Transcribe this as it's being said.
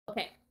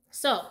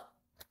So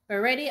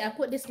we're ready. I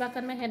put this back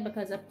on my head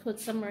because I put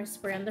some more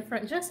spray on the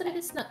front just so that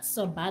it's not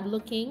so bad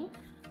looking.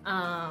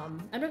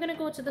 And we're gonna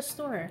go to the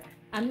store.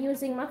 I'm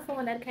using my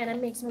phone that kind of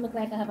makes me look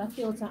like I have a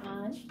filter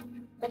on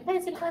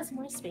because it has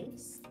more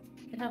space.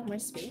 It have more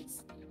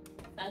space.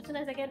 As soon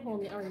as I get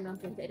home, you already know I'm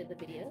going to edit the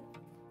video.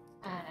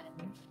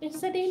 And it's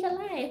just a day in the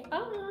life.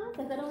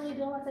 Because I don't really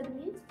do a lot of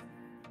these.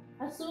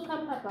 A soup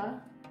and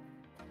pepper.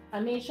 I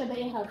made sure that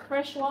you have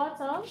fresh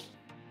water.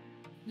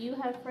 You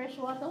have fresh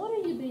water. What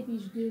are you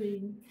babies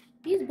doing?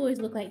 These boys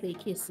look like they're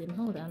kissing.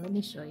 Hold on, let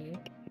me show you.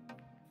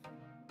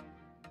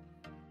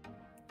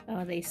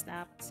 Oh, they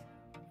stopped.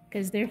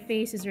 Because their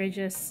faces are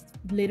just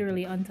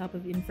literally on top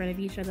of in front of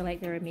each other like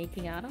they were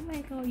making out. I'm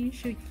like, oh, you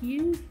sure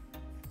cute.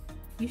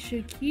 You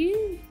sure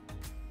cute.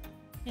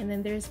 And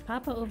then there's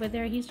Papa over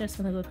there. He's just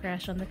gonna go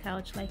crash on the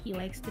couch like he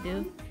likes to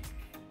do.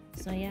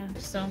 So yeah,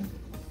 so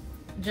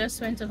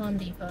just went to Home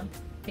Depot,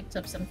 picked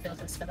up some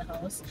filters for the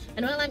house.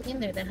 And while I'm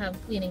in there, they have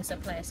cleaning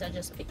supplies, so I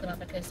just picked them up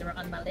because they were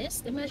on my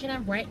list. Imagine I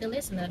write the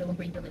list and I don't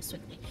bring the list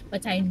with me.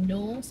 But I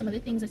know some of the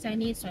things that I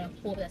need, so I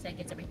hope that I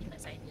get everything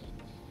that I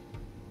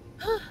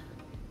need.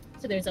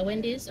 So there's a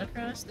Wendy's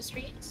across the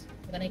street.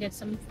 We're gonna get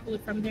some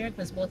food from there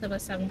because both of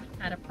us haven't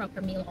had a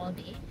proper meal all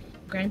day.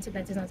 Granted,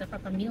 that is not a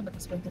proper meal, but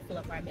it's going to fill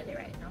up our belly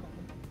right now.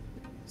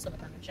 So we're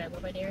gonna drive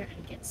over there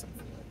and get some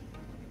food.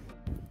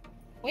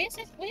 What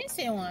you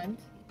say you want?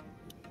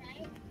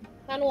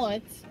 And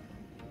what?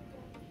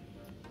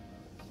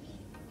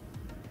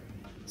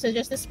 So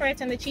just the Sprite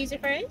and the cheesy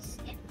fries?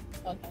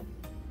 Okay.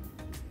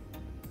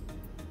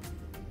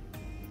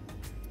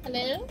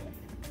 Hello?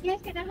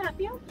 Yes, can I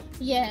help you?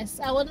 Yes,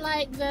 I would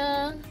like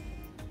the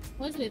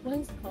what is it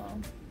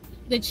called?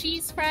 The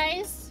cheese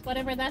fries,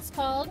 whatever that's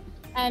called,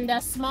 and a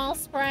small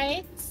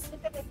Sprite. Is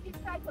it a cheese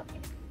fries or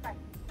cheese fries?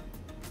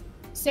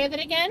 Say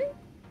that again?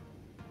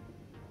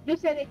 You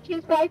said a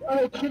cheese fries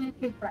or a chili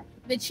cheese fries?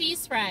 The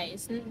cheese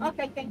fries.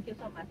 Okay, thank you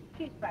so much.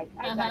 Cheese fries.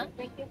 I got it.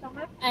 Thank you so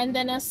much. And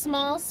then a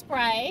small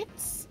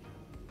Sprite.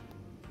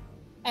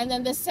 And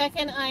then the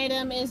second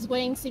item is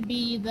going to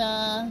be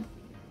the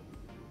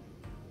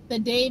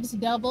Dave's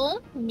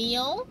Double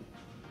meal.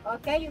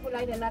 Okay, you would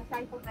like the large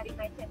size for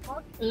 99 cents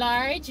more?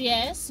 Large,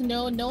 yes.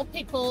 No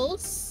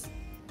pickles.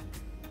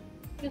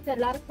 You said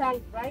large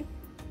size, right?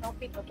 No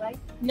pickles, right?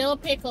 No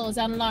pickles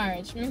and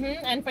large.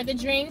 And for the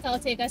drink, I'll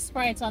take a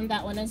Sprite on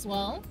that one as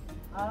well.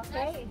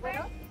 Okay,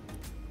 well.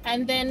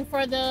 And then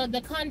for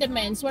the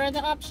condiments, what are the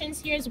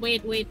options here?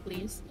 Wait,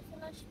 please.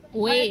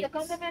 Wait. The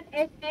condiment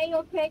is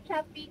mayo,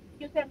 ketchup,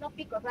 you said no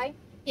pickles, right?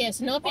 Yes,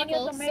 no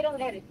pickles. Onion, tomato,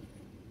 lettuce.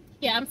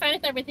 Yeah, I'm fine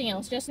with everything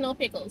else, just no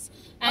pickles.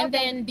 And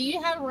Okay. then, do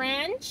you have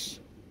ranch?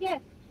 Yes.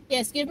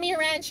 Yes, give me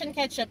ranch and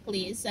ketchup,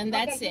 please, and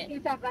that's okay, it.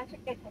 You have ranch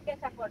and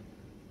ketchup for.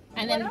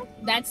 And then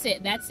that's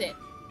it.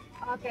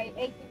 Okay,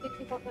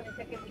 1864 for the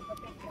second week. Thank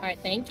you. All right,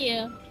 thank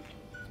you.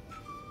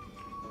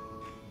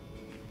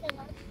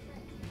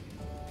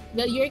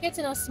 But you're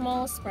getting a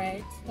small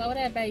Sprite. Why would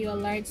I buy you a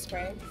large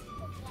Sprite?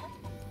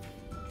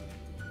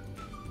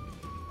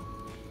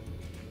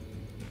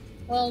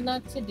 Well,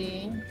 not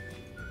today.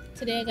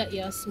 Today I got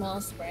you a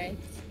small Sprite.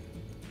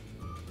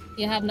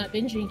 You have not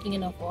been drinking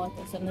enough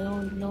water, so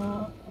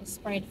no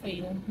Sprite for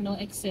you. No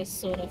excess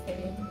soda for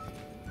you.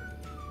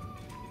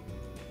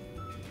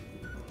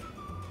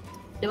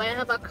 Do I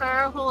have a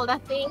car holder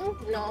thing?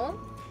 No.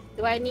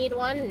 Do I need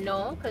one?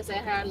 No, because I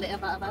hardly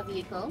ever have a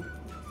vehicle.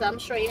 So I'm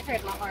sure you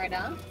heard my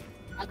order.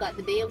 I got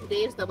the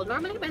Dave's Double.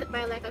 Normally I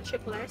buy like a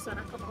triple R, so I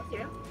come out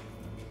here.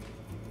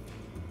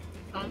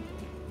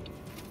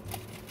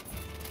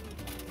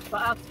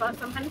 But I've got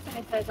some hand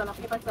sanitizer on a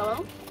paper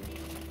towel.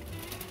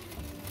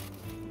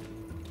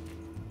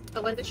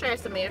 I'm going to try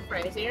some air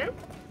fries here.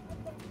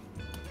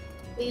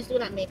 Please do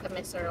not make a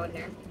mess around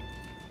there.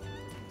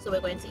 So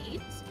we're going to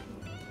eat.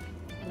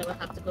 And then we'll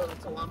have to go to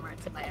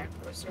Walmart to buy our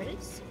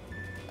groceries.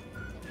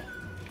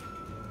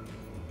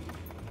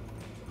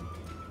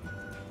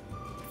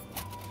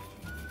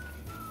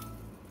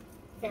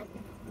 Okay.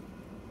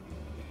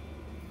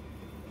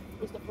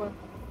 Here's the fork.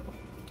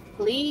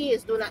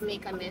 Please do not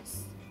make a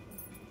mess.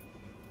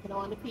 I don't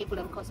want the people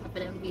to cuss up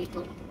in them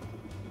vehicle.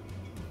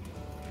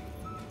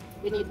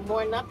 We need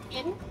more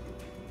napkin.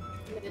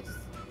 Look at this.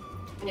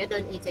 When you're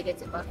done eating,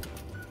 get it back.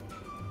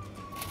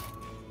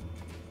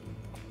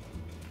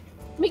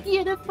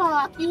 Mickey, the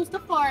fork. Use the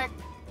fork.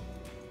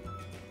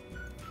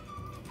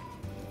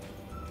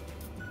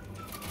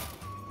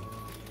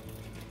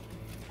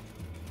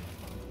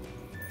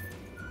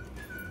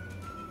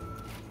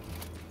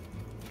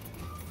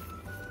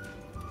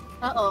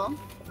 Uh-oh.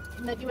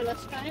 I'm not giving a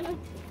straw. I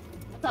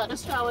thought the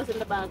straw was in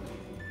the bag.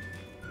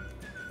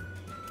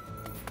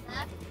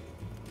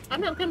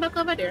 I'm not coming back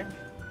over there.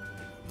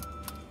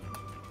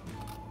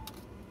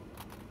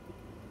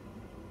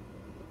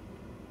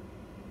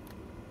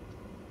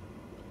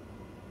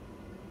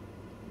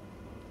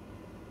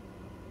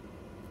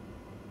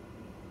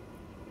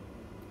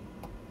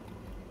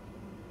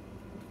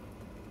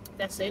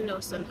 That's it, no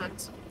sun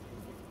hot.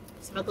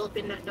 So I'll go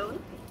open that door.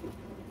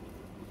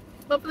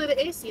 Hopefully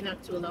the AC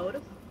not too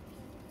loud.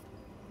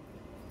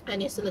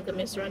 And you see little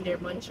miss around there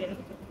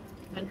munching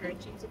and her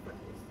cheesy fries.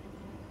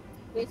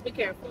 Please be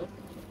careful.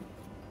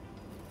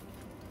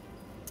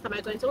 Am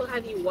I going to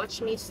have you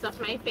watch me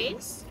stuff my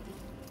face?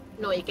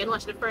 No, you can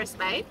watch the first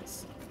bite.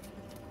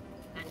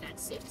 And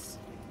that's it.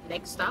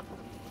 Next stop,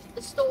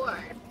 the store.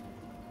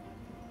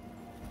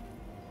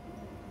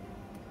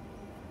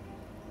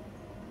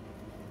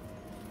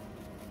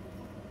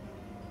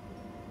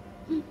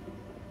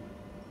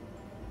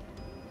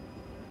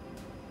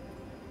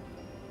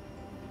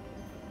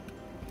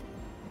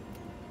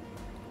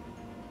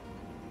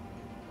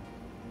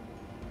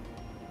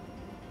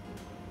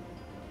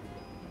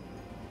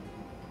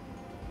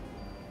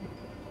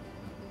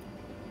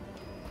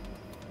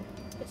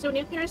 So when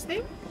you're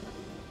thirsty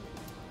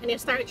and you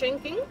start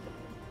drinking,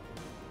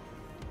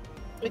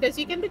 because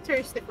you can be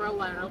thirsty for a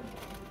while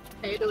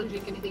and you don't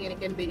drink anything and it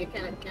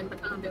can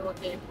become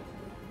okay.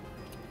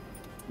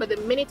 But the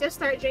minute you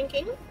start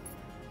drinking,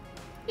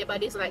 your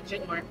body's like,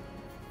 drink more,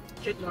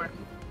 drink more,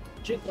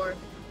 drink more.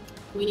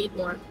 We need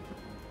more.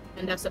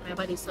 And that's what my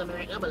body's telling me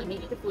right now. But let me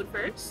eat the food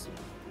first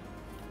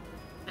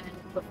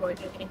and before I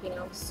drink anything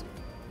else.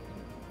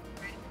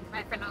 Alright,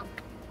 bye for now.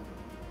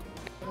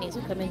 You need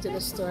to come into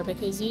the store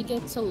because you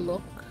get to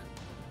look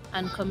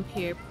and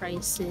compare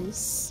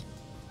prices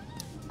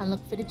and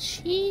look for the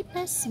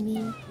cheapest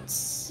meat.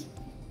 So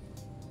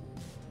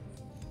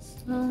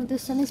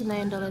this one is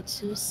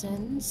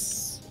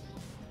 $9.02.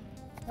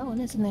 That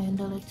one is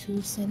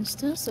 $9.02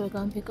 too, so we're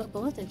gonna pick up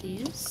both of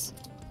these.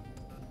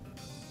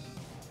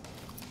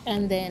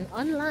 And then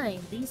online,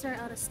 these are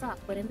out of stock,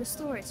 but in the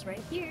store it's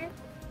right here.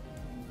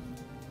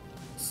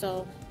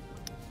 So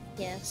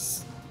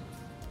yes.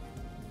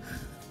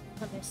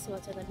 Let me see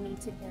what other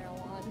meat in here I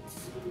want.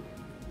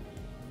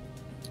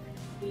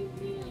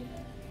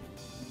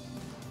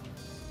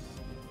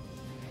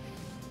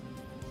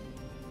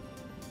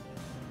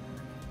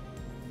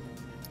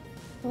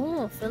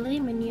 Oh, filet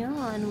mignon.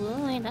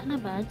 Whoa, ain't that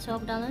not bad?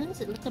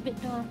 $12. It look a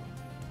bit dull.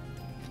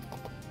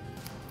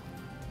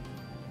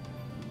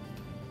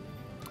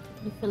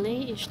 The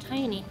filet is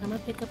tiny. I'm gonna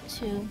pick up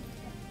two.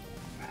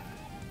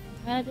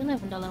 I had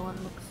 $11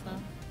 one looks so.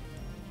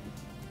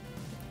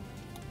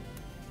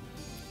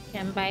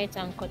 Can buy it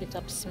and cut it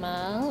up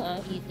small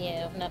or eat,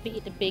 yeah, not be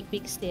eat the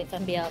big steak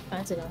and be out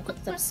fancy and cut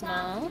it up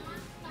small.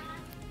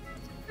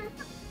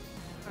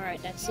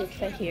 Alright, that's it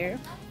for here.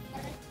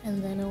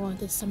 And then I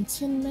wanted some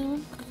tin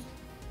milk.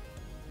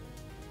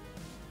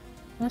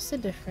 What's the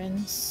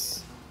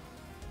difference?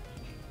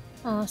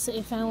 Oh, so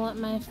if I want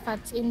my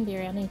fat in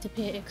there, I need to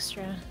pay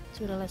extra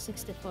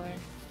 $2.64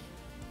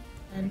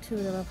 and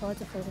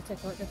 $2.44 to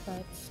take out the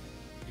fat.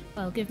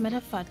 Well, give me the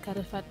fat because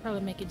the fat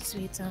probably make it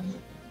sweet.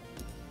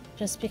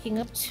 Just picking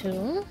up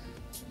two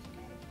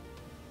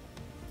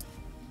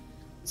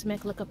to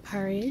make like a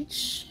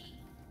porridge.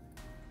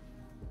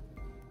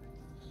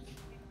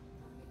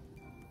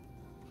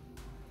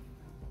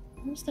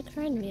 Where's the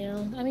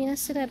cornmeal? I mean, I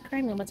see that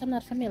cornmeal, but I'm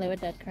not familiar with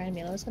that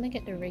cornmeal. I was gonna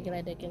get the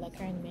regular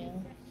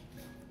cornmeal.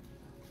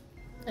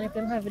 And if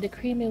I don't have the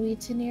creamy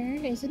wheat in here,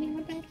 is it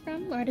even that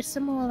from? Or the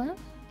Samola?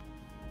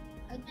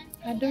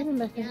 I don't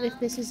remember if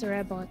this is where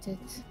I bought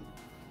it.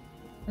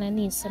 And I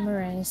need some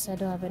rice. I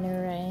don't have any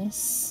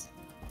rice.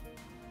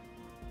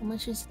 How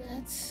much is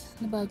that?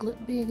 The bag look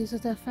big. Is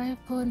it a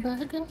 5-pound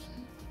bag?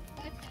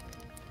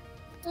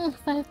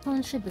 5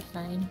 pounds should be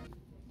fine.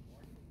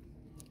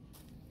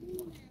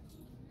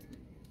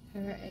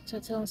 Alright,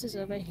 what else is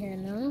over here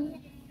now?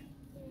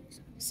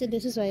 So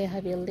this is why you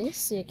have your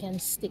list, so you can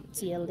stick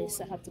to your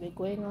list. I have to be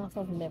going off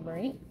of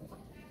memory.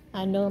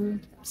 I know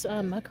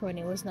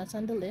macaroni was not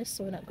on the list,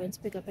 so we're not going to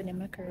pick up any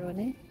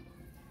macaroni.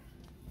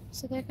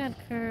 So they got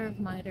curved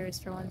miters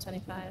for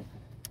 $1.25.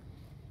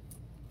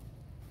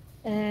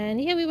 And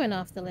yeah, we went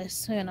off the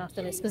list. We went off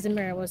the list because the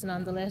mirror wasn't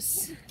on the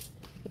list.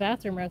 The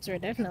bathroom rugs were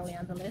definitely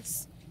on the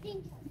list.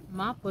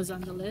 Mop was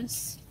on the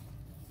list.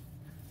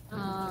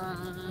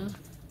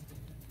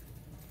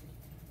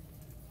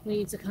 We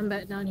need to come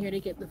back down here to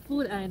get the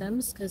food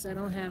items because I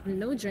don't have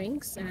no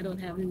drinks and I don't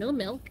have no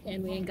milk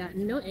and we ain't got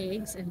no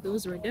eggs, and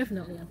those were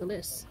definitely on the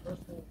list.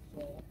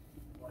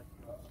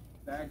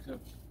 Bags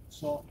of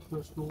salt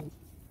crystals.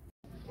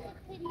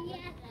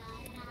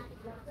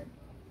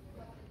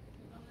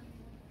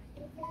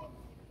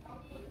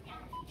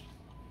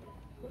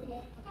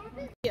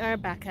 We are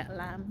back at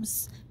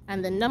Lamb's,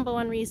 and the number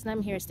one reason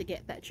I'm here is to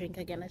get that drink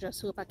again. I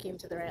just hope I came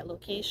to the right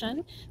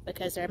location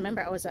because I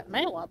remember I was at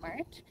my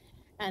Walmart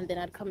and then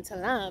I'd come to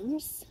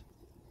Lamb's,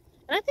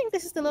 and I think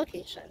this is the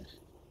location.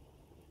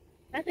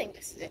 I think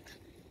this is it.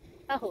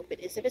 I hope it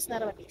is. If it's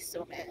not, I'm gonna be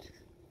so mad.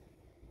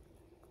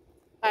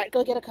 Alright,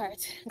 go get a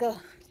cart. Go.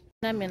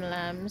 I'm in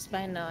Lamb's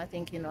by now. I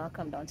think I'll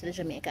come down to the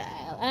Jamaica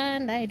aisle,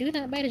 and I do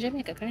not buy the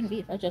Jamaica corned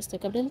beef. I just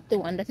take up the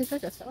one that is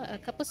just a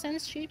couple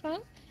cents cheaper.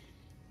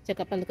 Take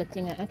up a little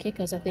thing of okay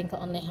because I think I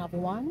only have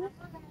one.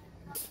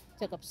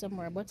 Take up some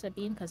more butter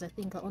bean because I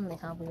think I only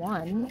have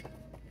one.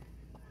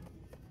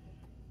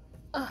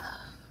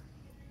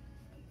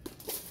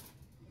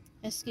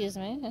 Excuse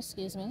me.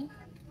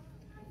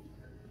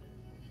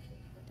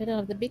 They don't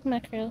have the big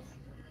mackerel.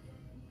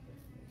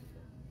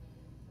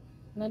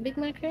 No big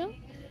mackerel?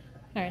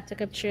 Alright,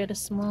 took up three of the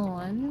small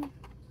one.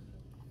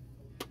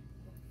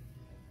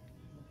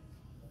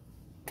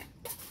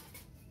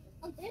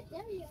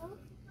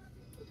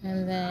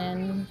 And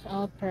then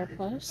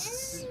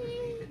all-purpose.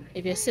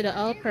 If you see the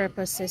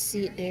all-purpose, you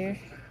see it there.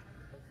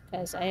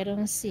 Because I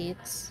don't see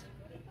it.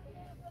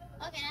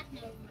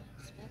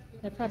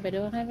 They probably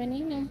don't have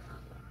any name.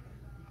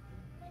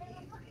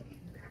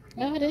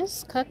 No, it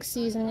is cock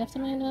seasoning. You have to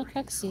know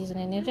cock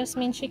seasoning. It just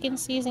means chicken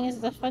seasoning is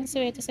the fancy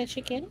way to say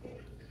chicken.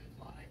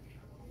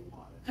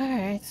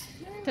 Alright.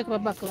 Took up a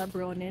buckle of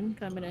browning.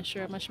 I'm not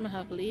sure how much I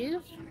have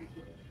leave.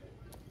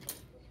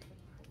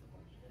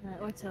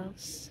 Alright, what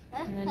else?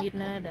 I don't need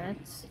none of that.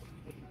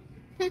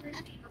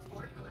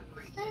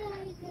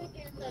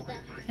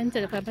 And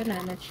took up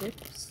banana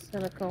chips. So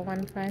look at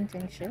one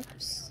plantain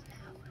chips.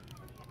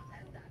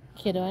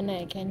 Kiddo and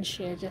I can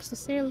share just to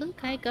say,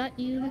 look, I got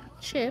you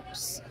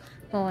chips.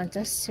 I want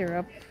a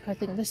syrup. I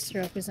think the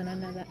syrup is in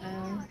another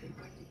aisle.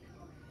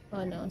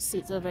 Oh no, see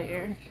it's over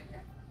here.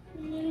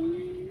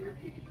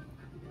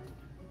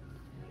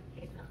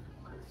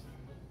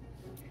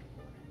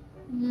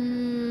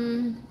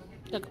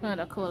 Took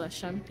another cola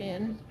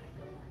champagne.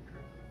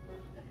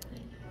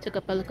 Took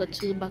up a little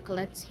 2 buckle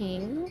of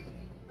thing.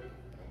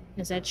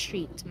 As a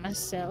treat to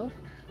myself.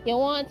 You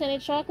want any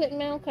chocolate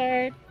milk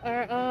or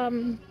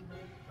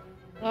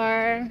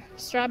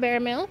strawberry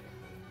milk?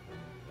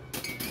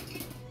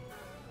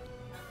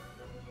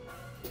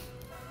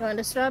 You want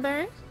the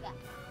strawberry? Yeah.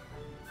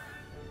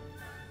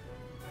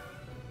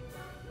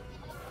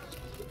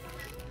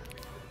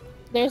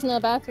 There's no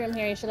bathroom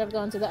here. You should have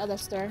gone to the other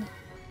store.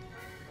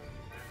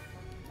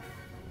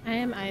 I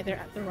am either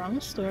at the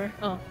wrong store.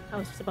 Oh, I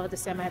was just about to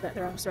say I'm either at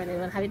the wrong store. They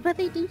don't have it, but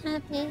they do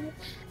have it.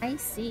 I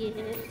see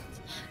it.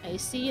 I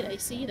see it. I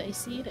see it. I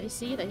see it. I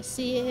see it. I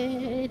see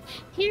it.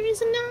 Here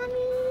is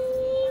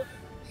Nami.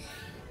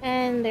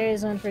 And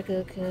there's one for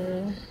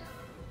Goku.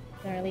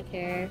 Don't really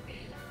care.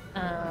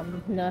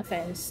 No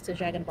offense to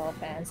Dragon Ball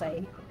fans.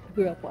 I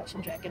grew up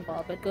watching Dragon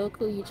Ball, but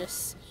Goku,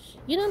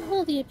 you don't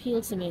hold the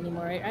appeal to me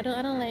anymore. I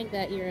don't like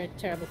that you're a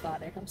terrible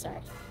father. I'm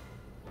sorry.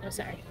 I'm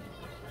sorry.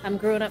 I'm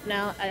grown up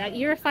now.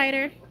 You're a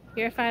fighter.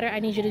 You're a fighter. I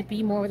need you to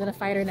be more than a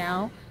fighter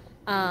now.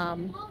 But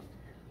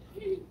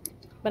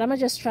I'm gonna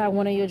just try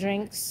one of your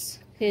drinks.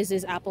 His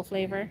is apple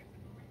flavor.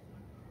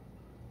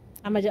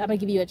 I'm gonna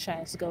give you a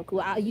chance,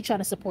 Goku. You trying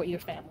to support your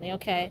family,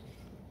 okay?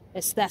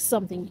 That's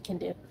something you can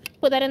do.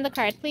 Put that in the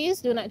cart,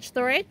 please. Do not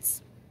store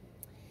it.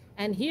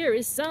 And here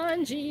is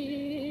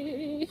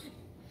Sanji.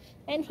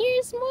 And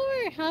here's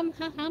more. How,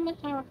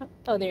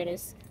 oh, there it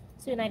is.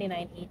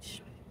 $2.99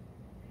 each.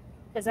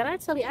 Because I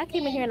tell you, I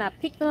came in here and I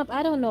picked them up.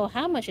 I don't know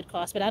how much it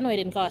cost, but I know it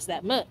didn't cost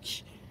that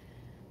much.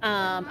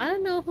 I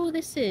don't know who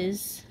this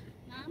is.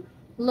 Mom?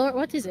 Lord,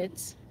 what is it?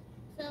 So,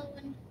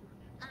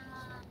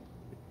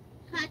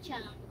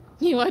 Kacha.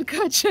 You want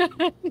Kacha?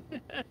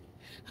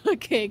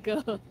 Okay,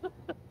 go.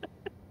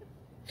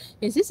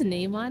 Is his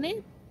name on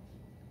it?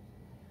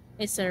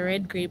 It's a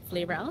red grape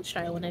flavor. I'll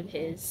try one of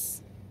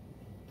his.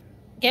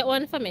 Get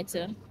one for me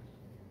too.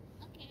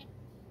 Okay.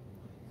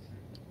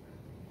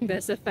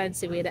 That's a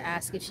fancy way to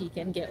ask if she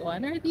can get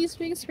one. Are these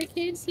drinks for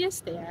kids?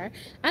 Yes, they are.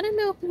 I don't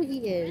know who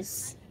he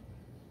is.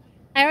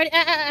 I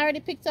already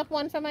picked up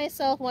one for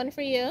myself, one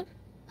for you.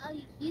 Oh,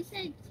 you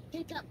said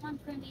pick up one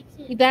for me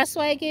too. That's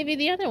why I gave you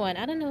the other one.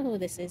 I don't know who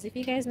this is. If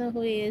you guys know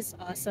who he is,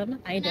 awesome.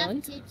 I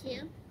don't. You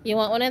too. You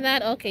want one of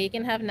that? Okay, you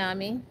can have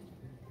Nami.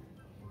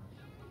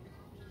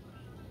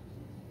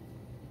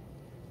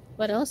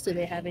 What else do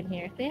they have in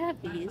here? They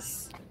have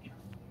these.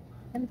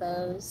 And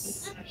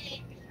those.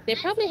 Okay. They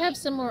probably have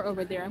some more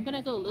over there. I'm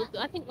gonna go look.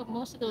 I think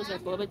most of those are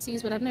boba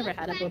teas, but I've never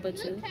had a boba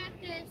tea. What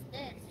character is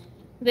this?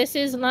 This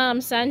is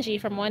Sanji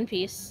from One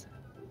Piece.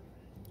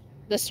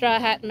 The Straw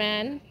Hat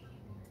Man.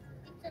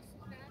 It's a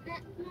Straw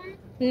Hat Man?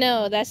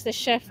 No, that's the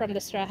chef from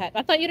the Straw Hat.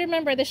 I thought you'd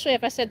remember the show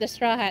if I said the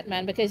Straw Hat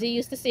Man because he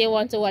used to say I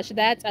want to watch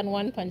that and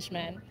One Punch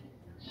Man.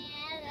 Yeah,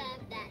 I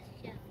love that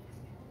show.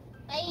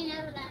 But you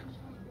never let me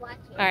watch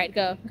it. Alright,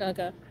 go.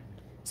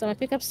 So I'm gonna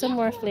pick up some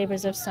more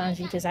flavors of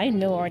Sanji because I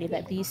know already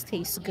that these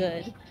taste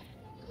good.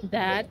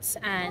 That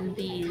and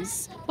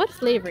these. What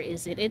flavor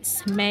is it?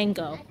 It's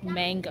mango.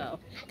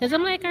 Because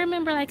I'm like, I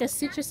remember like a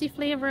citrusy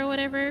flavor or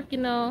whatever, you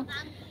know.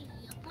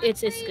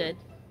 It's good.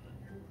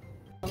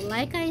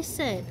 Like I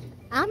said,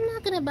 I'm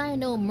not gonna buy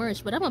no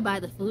merch, but I'm gonna buy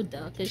the food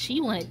though, because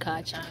she wanted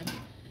Kachan.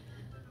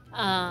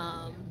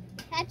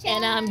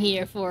 And I'm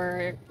here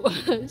for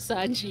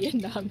Sanji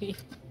and Nami.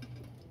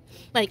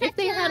 Like, if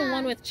they had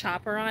one with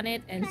Chopper on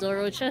it and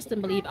Zoro, trust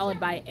and believe I would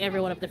buy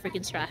every one of the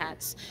freaking Straw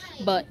Hats.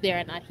 But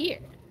they're not here.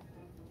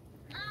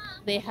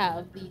 They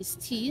have these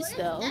teas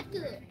though.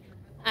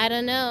 I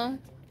don't know.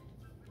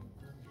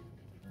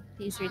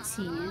 These are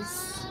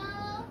teas.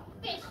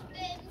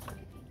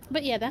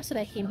 But yeah, that's what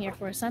I came here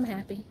for, so I'm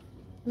happy.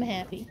 I'm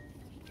happy.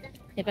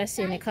 If I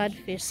see any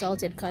codfish,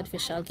 salted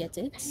codfish, I'll get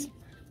it.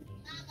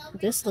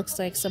 This looks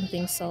like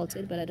something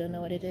salted, but I don't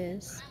know what it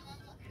is.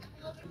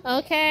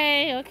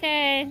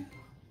 Okay.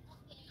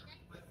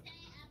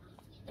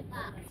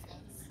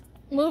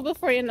 Move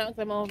before you knock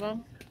them over.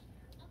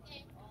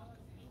 Okay.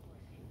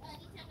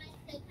 Anytime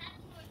I say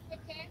passport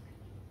picture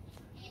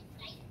and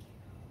like.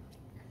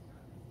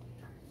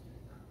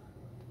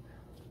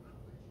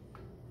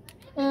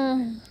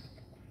 Mm.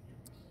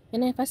 You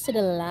know, if I see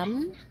the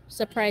lamb,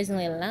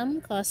 surprisingly,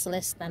 lamb costs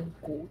less than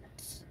goat.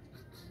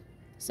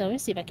 So let me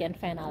see if I can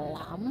find a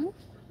lamb.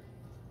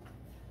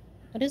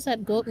 What is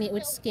that? Goat meat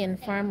with skin,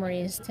 farm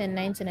raised,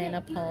 $10.99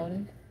 a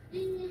pound.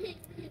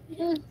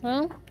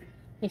 Well,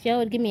 if y'all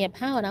would give me a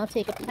pound, I'll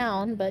take a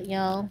pound, but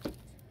y'all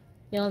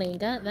ain't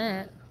got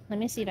that. Let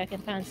me see if I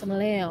can find some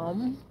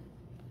lamb.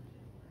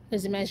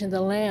 Because imagine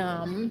the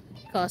lamb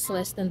costs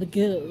less than the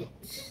goat.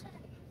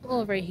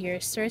 Over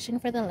here, searching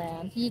for the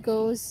lamb. He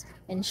goes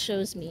and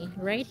shows me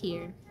right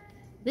here.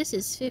 This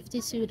is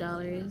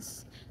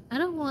 $52. I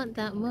don't want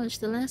that much.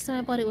 The last time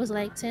I bought it was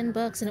like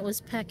 $10 and it was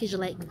packaged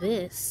like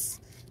this.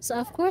 So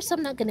of course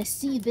I'm not gonna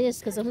see this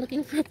because I'm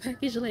looking for a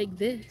package like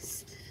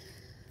this.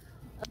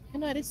 You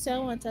know this I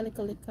want a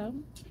little.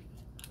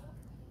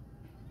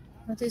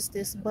 What is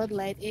this? Bud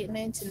Light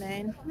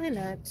 $8.99. Why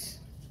not?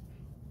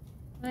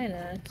 Why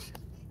not?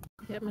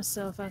 Get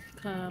myself a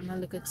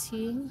little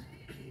tea.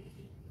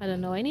 I don't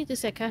know. I need to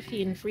say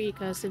caffeine free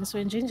because since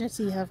when ginger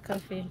tea have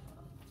coffee?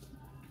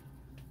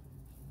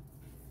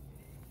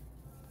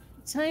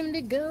 Time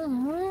to go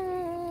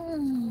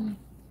home.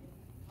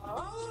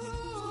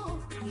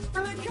 Oh, come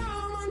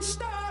on,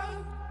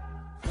 stop.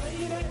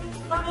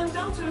 Running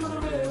down to the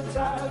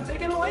riverside,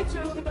 taking away to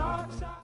the dark side.